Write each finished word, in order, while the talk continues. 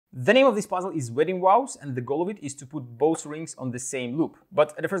The name of this puzzle is Wedding Vows, and the goal of it is to put both rings on the same loop.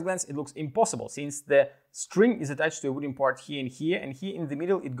 But at the first glance, it looks impossible, since the string is attached to a wooden part here, and here in the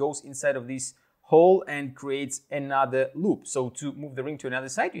middle, it goes inside of this hole and creates another loop. So to move the ring to another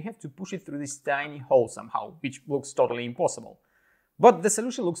side, you have to push it through this tiny hole somehow, which looks totally impossible. But the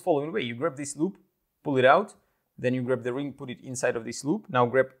solution looks following way. You grab this loop, pull it out, then you grab the ring, put it inside of this loop. Now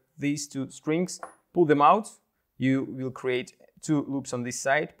grab these two strings, pull them out. You will create two loops on this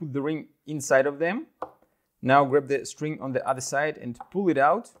side, put the ring inside of them. Now grab the string on the other side and pull it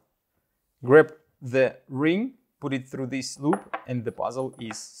out. Grab the ring, put it through this loop, and the puzzle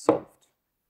is solved.